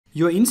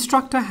Your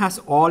instructor has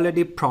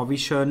already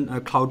provisioned a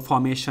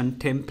CloudFormation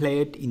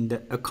template in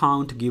the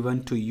account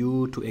given to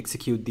you to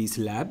execute these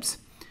labs.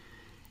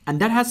 And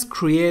that has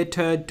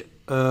created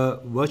a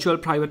virtual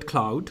private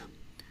cloud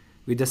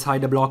with the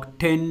CIDR block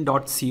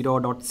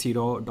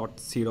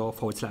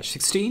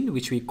 10.0.0.0/16,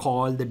 which we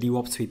call the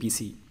DevOps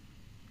VPC.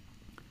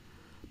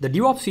 The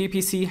DevOps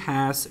VPC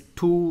has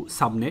two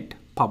subnet,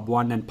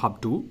 pub1 and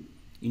pub2,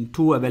 in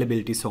two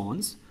availability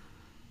zones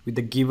with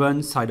the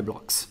given CIDR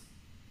blocks.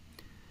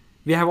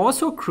 We have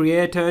also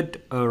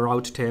created a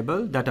route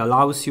table that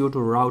allows you to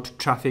route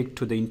traffic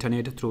to the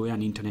internet through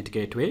an internet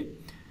gateway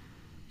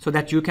so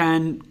that you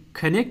can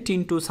connect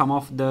into some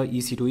of the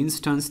EC2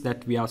 instance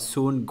that we are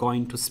soon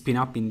going to spin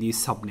up in these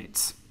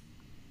subnets.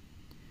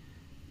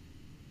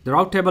 The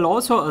route table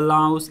also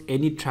allows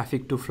any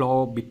traffic to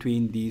flow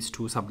between these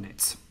two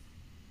subnets.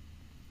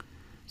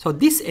 So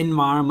this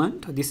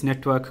environment, this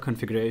network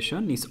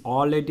configuration is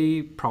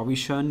already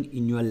provisioned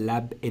in your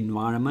lab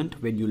environment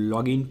when you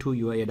log into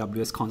your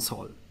AWS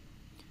console.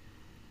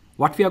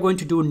 What we are going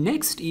to do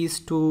next is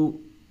to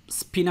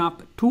spin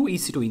up two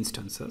EC2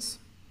 instances.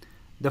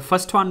 The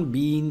first one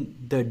being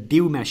the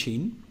dev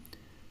machine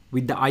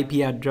with the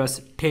IP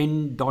address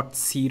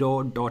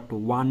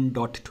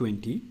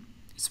 10.0.1.20.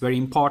 It's very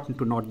important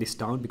to note this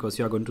down because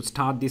you are going to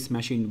start this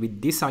machine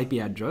with this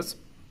IP address.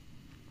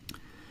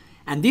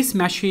 And this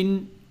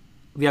machine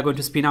we are going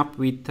to spin up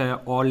with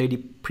already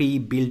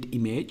pre-built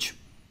image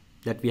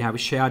that we have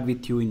shared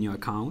with you in your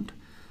account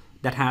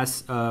that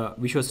has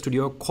Visual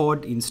Studio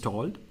Code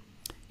installed.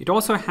 It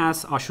also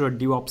has Azure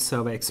DevOps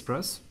Server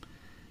Express,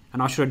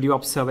 and Azure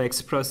DevOps Server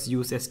Express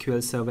uses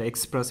SQL Server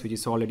Express, which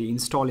is already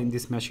installed in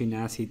this machine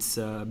as it's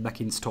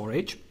back in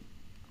storage.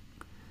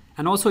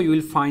 And also you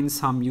will find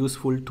some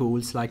useful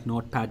tools like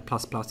Notepad++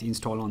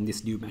 installed on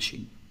this dev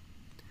machine.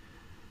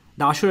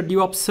 The Azure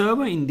DevOps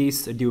Server in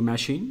this dev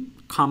machine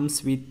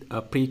comes with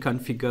a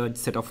pre-configured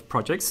set of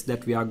projects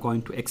that we are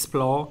going to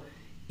explore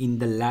in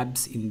the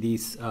labs in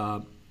this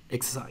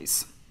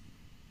exercise.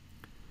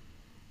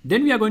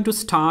 Then we are going to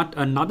start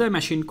another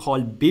machine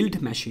called build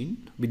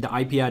machine with the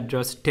IP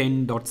address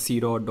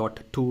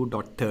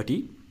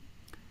 10.0.2.30.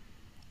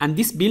 And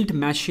this build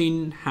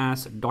machine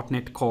has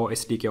 .NET Core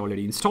SDK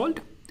already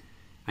installed.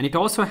 And it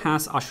also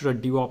has Azure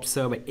DevOps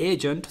Server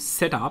agent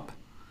set up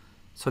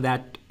so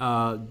that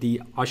the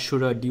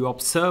Azure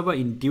DevOps Server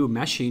in dev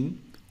machine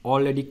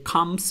already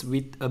comes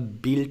with a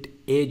built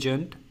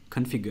agent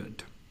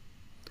configured.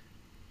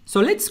 So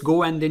let's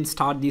go and then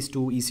start these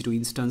two EC2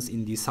 instances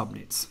in these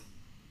subnets.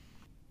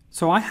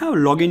 So I have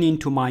logged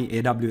into my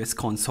AWS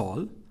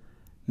console.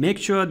 Make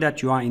sure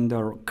that you are in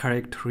the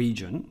correct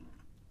region.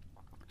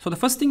 So the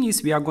first thing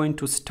is we are going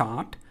to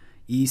start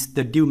is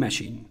the dev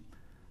machine.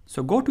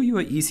 So go to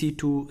your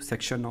EC2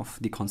 section of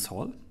the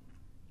console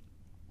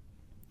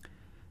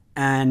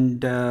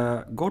and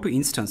go to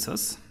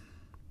instances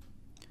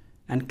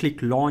and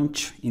click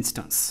launch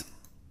instance.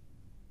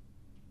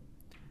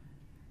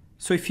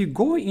 So if you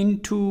go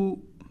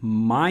into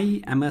my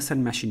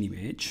Amazon machine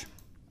image,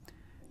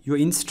 your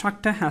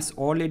instructor has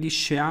already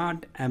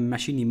shared a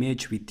machine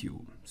image with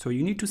you. So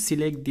you need to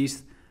select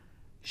this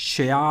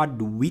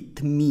shared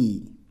with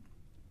me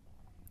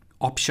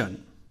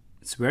option.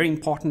 It's very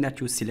important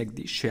that you select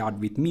the shared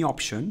with me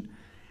option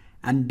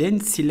and then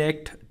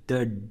select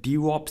the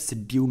DevOps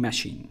dev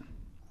machine.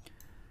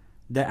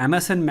 The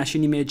Amazon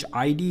machine image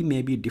ID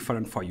may be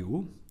different for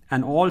you.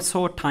 And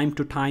also time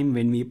to time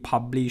when we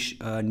publish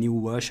a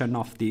new version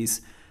of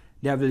this,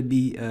 there will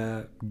be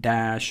a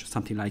dash,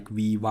 something like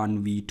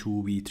V1,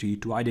 V2, V3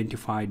 to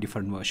identify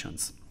different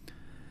versions.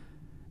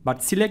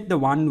 But select the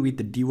one with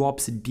the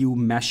DevOps dev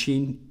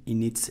machine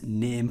in its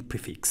name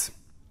prefix.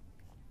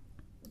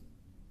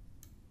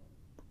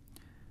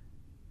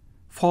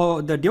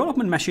 For the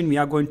development machine, we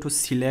are going to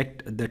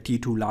select the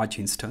T2 large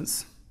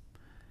instance.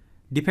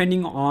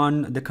 Depending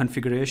on the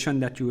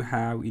configuration that you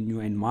have in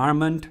your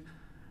environment,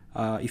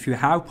 if you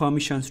have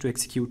permissions to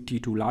execute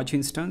T2 large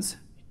instance,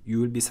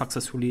 you will be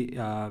successfully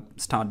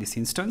start this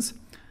instance.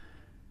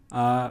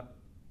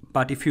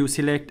 But if you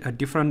select a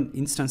different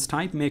instance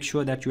type, make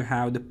sure that you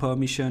have the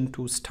permission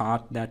to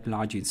start that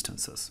large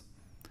instances.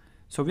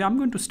 So I'm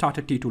going to start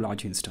a T2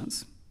 large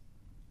instance.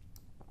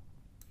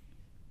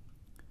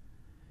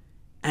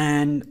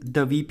 And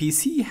the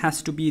VPC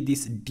has to be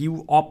this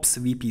DevOps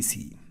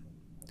VPC.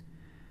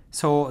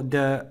 So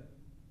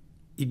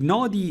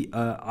ignore the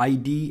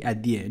ID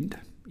at the end.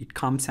 It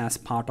comes as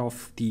part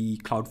of the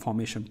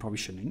CloudFormation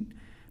provisioning,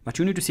 but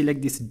you need to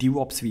select this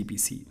DevOps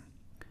VPC.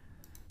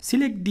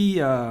 Select the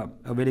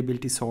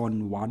availability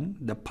zone 1,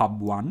 the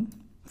pub1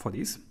 for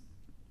this.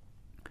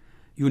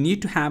 You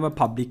need to have a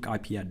public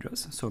IP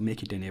address, so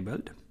make it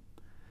enabled.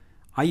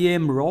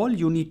 IAM role,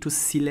 you need to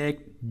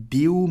select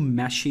dev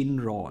machine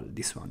role,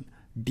 this one,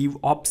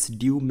 DevOps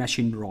dev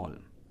machine role.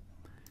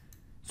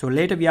 So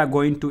later we are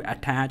going to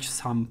attach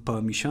some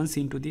permissions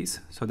into this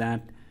so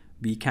that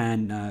we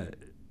can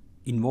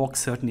invoke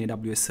certain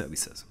AWS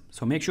services.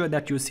 So make sure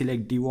that you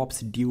select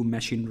DevOps dev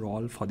machine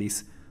role for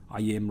this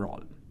IAM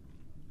role.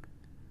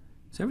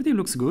 So everything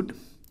looks good.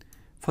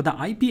 For the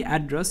IP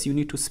address, you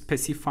need to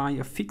specify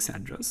a fixed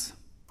address,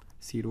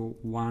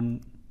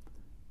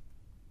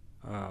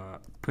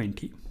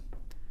 0120.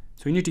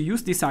 So you need to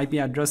use this IP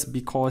address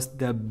because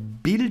the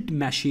build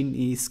machine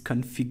is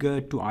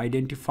configured to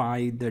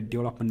identify the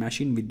development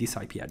machine with this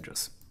IP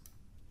address.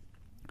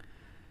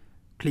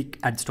 Click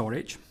Add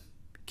Storage,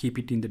 keep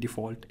it in the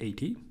default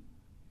 80.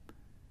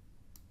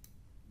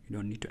 You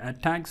don't need to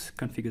add tags,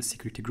 configure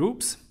security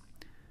groups.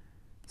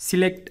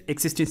 Select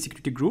existing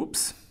security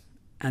groups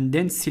and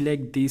then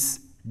select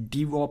this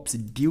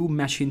DevOps Dev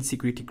Machine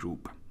Security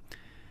Group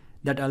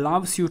that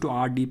allows you to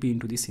RDP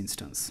into this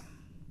instance.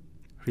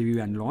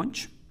 Review and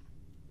launch.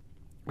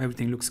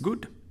 Everything looks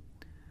good.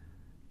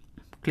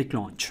 Click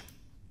launch.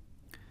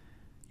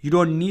 You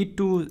don't need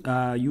to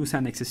use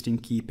an existing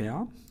key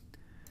pair.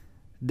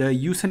 The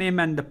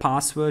username and the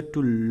password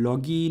to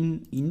log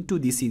in into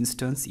this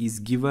instance is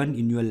given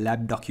in your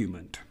lab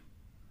document.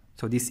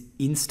 So this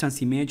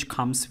instance image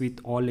comes with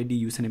already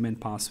username and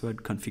password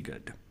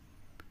configured.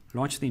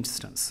 Launch the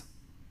instance.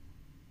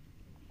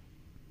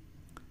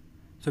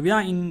 So we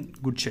are in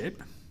good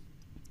shape.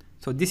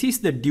 So this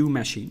is the Dev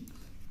machine.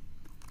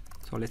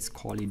 So let's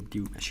call it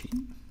Dev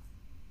machine.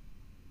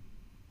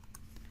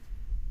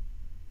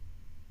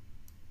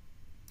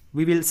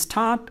 We will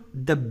start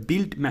the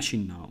build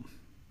machine now.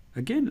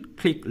 Again,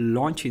 click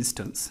launch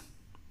instance.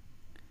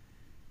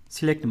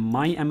 Select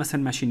my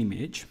Amazon machine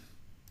image.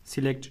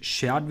 Select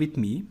shared with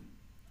me.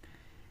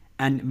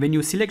 And when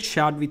you select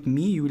shared with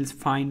me, you will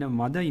find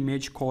another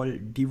image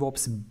called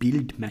DevOps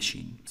build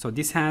machine. So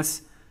this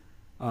has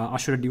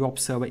Azure DevOps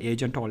server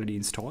agent already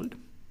installed.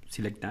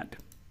 Select that.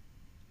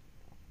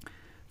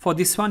 For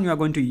this one, you are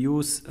going to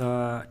use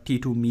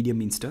T2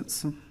 medium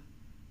instance.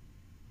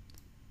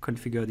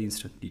 Configure the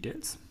instance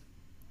details.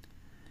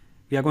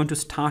 We are going to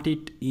start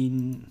it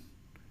in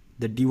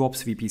the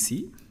DevOps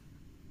VPC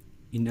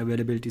in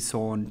availability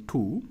zone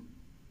 2,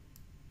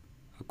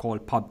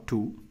 called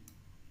pub2.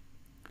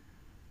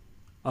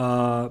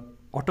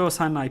 Auto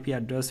assign IP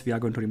address, we are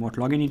going to remote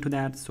login into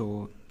that.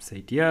 So say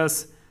it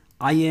yes.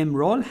 IAM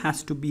role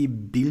has to be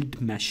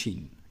build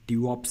machine,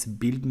 DevOps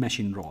build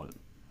machine role.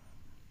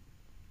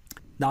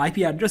 The IP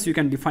address you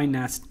can define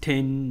as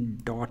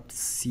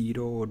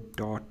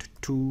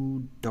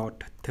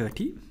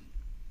 10.0.2.30.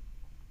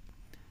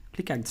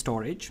 Click Add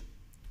Storage.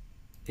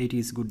 80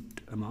 is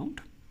good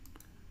amount.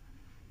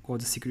 Go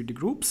to the security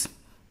groups.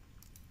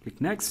 Click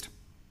Next.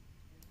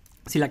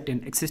 Select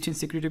an existing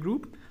security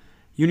group.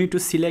 You need to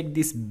select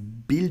this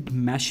build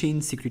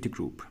machine security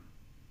group.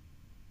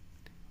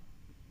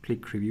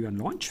 Click Review and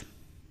Launch.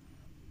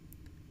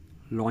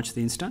 Launch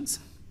the instance.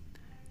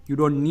 You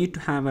don't need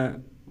to have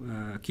a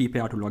key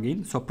pair to log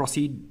in, so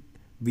proceed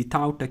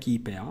without a key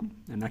pair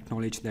and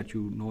acknowledge that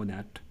you know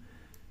that.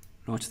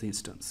 Launch the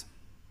instance.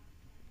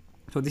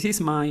 So this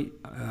is my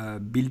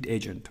build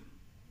agent.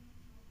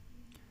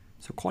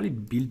 So call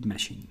it build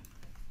machine.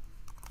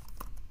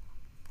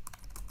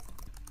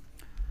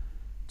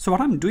 So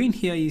what I'm doing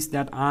here is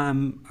that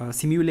I'm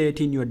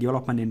simulating your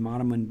development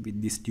environment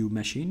with this Dev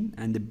machine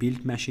and the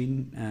build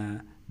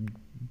machine,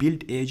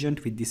 build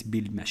agent with this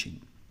build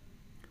machine.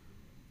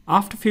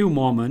 After a few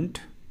moments,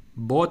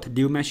 both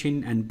Dev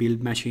machine and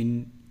build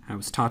machine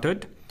have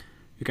started.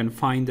 You can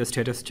find the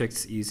status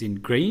checks is in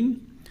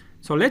green.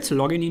 So let's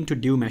log in into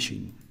Dev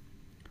machine.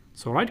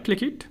 So right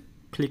click it,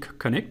 click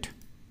connect,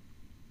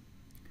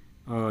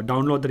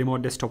 download the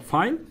remote desktop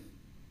file,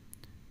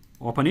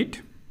 open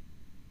it,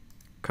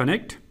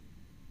 connect,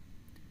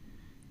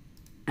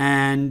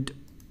 and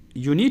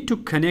you need to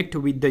connect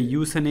with the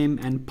username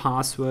and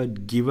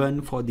password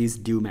given for this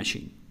Dev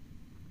machine.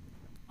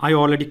 I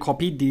already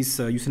copied this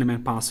username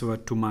and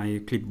password to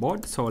my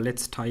clipboard. So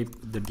let's type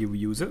the Dev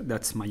user,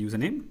 that's my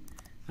username,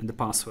 and the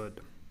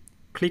password.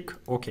 Click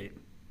OK.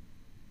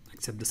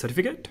 Accept the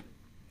certificate.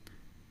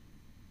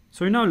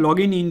 So you now log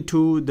in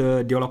into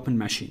the development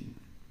machine.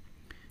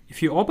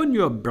 If you open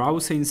your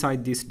browser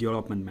inside this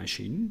development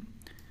machine,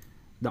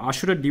 the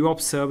Azure DevOps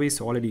server is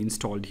already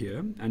installed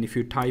here. And if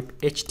you type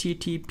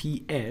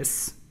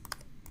HTTPS,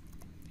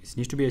 this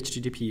needs to be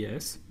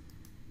HTTPS,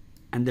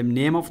 and the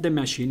name of the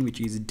machine,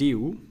 which is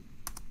Dev,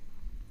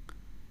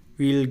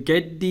 we'll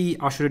get the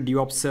Azure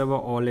DevOps server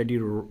already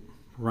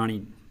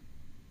running.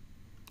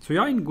 So you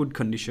are in good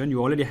condition.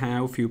 You already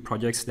have a few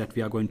projects that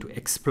we are going to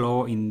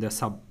explore in the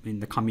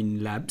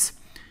coming labs.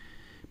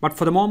 But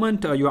for the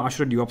moment, your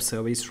Azure DevOps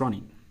server is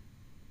running.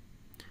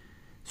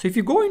 So if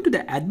you go into the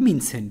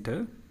admin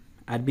center,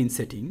 admin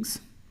settings,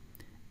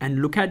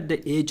 and look at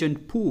the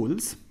agent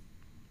pools,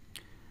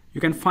 you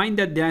can find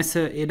that there's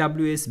a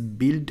AWS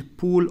build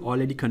pool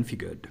already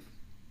configured.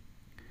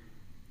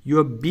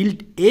 Your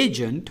build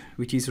agent,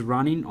 which is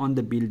running on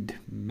the build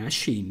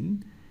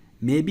machine,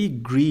 may be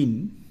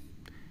green,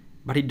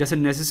 but it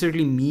doesn't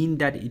necessarily mean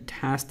that it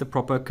has the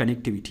proper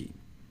connectivity.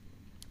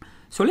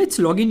 So let's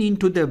log in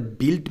into the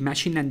build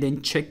machine and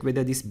then check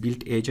whether this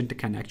build agent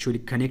can actually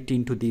connect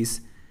into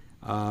this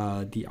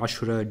the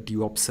Azure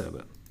DevOps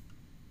server.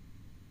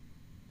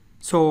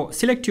 So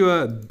select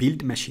your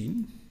build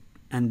machine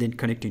and then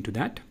connect into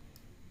that.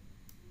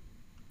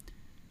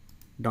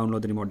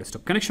 download the remote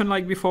desktop connection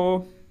like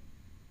before.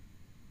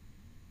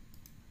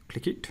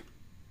 Click it,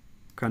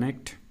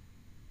 connect,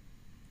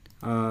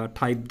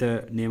 type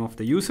the name of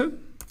the user.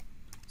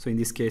 So in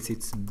this case,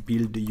 it's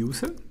build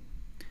user.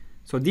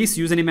 So this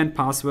username and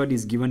password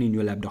is given in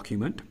your lab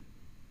document.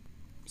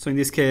 So in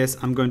this case,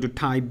 I'm going to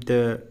type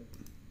the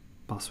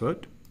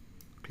password,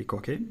 click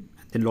OK, and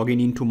then log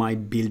into my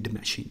build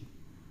machine.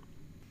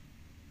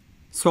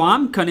 So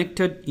I'm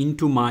connected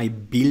into my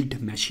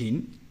build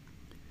machine.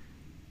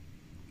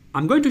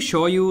 I'm going to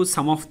show you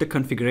some of the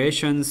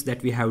configurations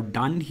that we have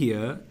done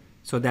here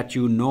so that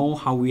you know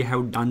how we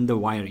have done the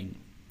wiring.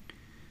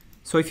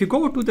 So if you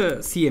go to the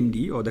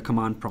CMD or the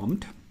command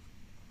prompt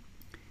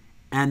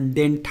and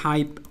then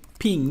type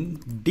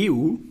ping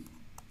div,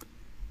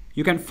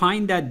 you can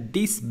find that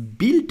this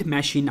build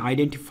machine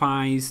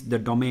identifies the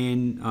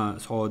domain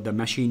or the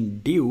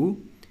machine div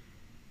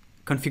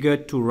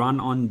configured to run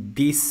on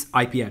this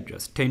IP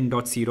address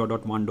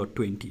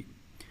 10.0.1.20,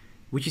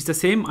 which is the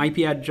same IP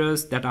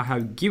address that I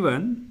have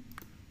given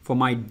for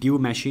my div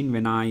machine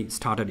when I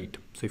started it.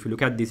 So if you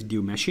look at this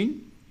div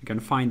machine, you can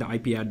find the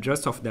IP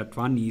address of that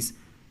one is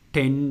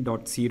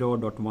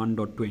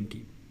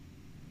 10.0.1.20.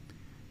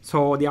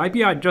 So the IP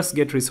address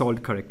gets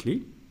resolved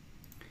correctly.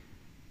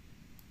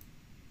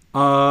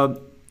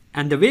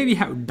 And the way we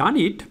have done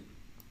it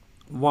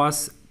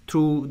was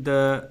through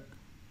the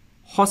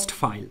host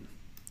file.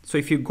 So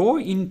if you go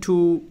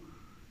into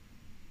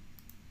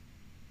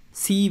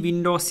C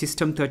Windows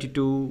System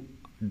 32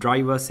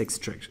 drivers,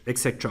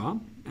 etc.,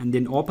 and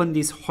then open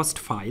this host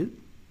file,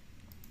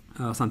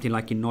 something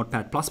like in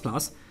Notepad++,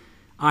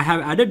 I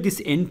have added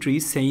this entry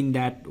saying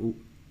that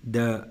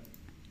the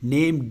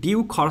name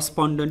div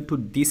correspondent to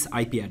this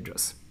IP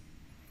address.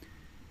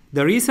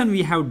 The reason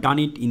we have done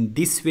it in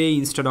this way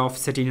instead of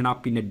setting it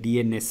up in a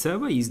DNS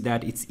server is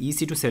that it's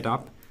easy to set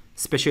up,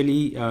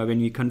 especially when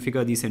we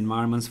configure these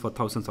environments for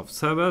thousands of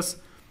servers,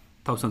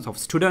 thousands of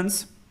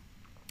students.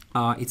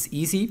 It's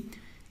easy,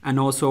 and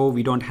also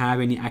we don't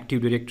have any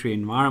Active Directory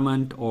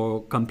environment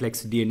or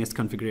complex DNS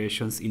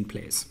configurations in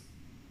place.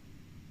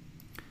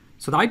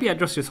 So the IP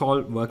address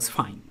resolve works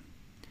fine.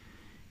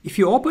 If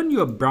you open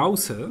your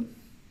browser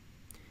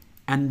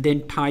and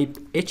then type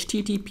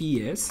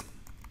https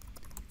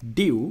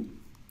div,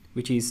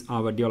 which is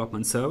our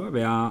development server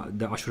where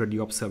the Azure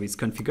DevOps server is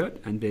configured,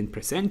 and then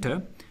press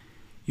enter,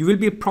 you will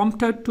be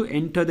prompted to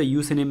enter the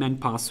username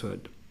and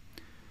password.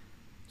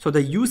 So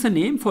the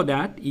username for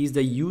that is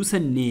the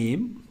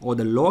username or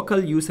the local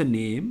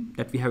username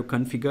that we have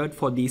configured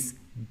for this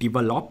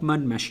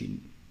development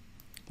machine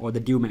or the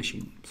div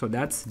machine. So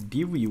that's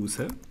div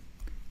user.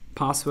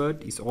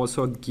 Password is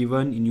also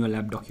given in your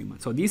lab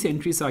document. So these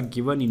entries are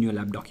given in your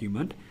lab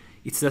document.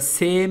 It's the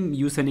same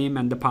username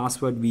and the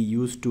password we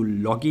use to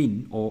log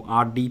in or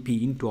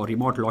RDP into or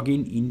remote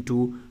login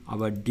into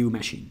our div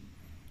machine.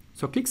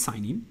 So click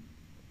sign in.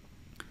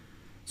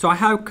 So I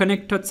have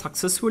connected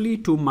successfully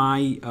to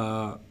my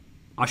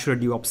Azure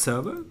DevOps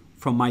server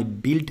from my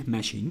build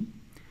machine.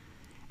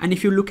 And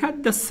if you look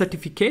at the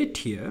certificate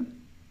here,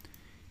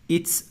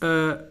 it's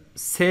a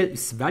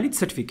valid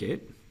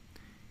certificate.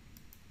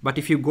 But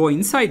if you go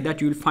inside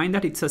that, you will find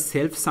that it's a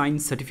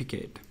self-signed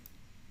certificate.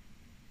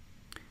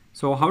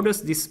 So how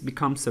does this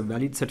becomes a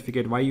valid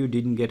certificate? Why you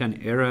didn't get an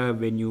error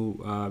when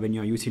you are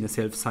using a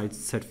self-signed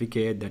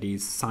certificate that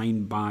is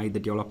signed by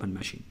the development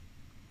machine?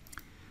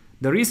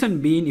 The reason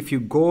being, if you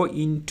go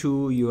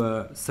into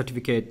your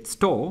certificate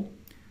store,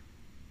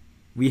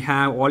 we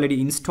have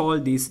already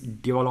installed this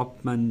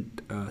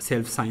development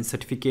self-signed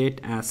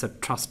certificate as a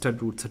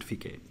trusted root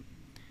certificate.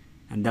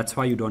 And that's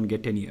why you don't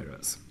get any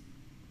errors.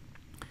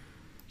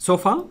 So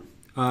far,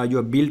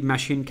 your build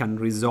machine can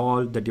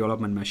resolve the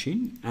development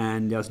machine,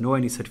 and there's no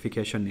any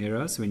certification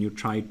errors when you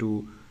try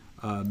to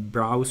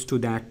browse to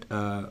that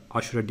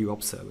Azure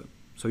DevOps server.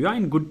 So you are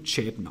in good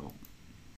shape now.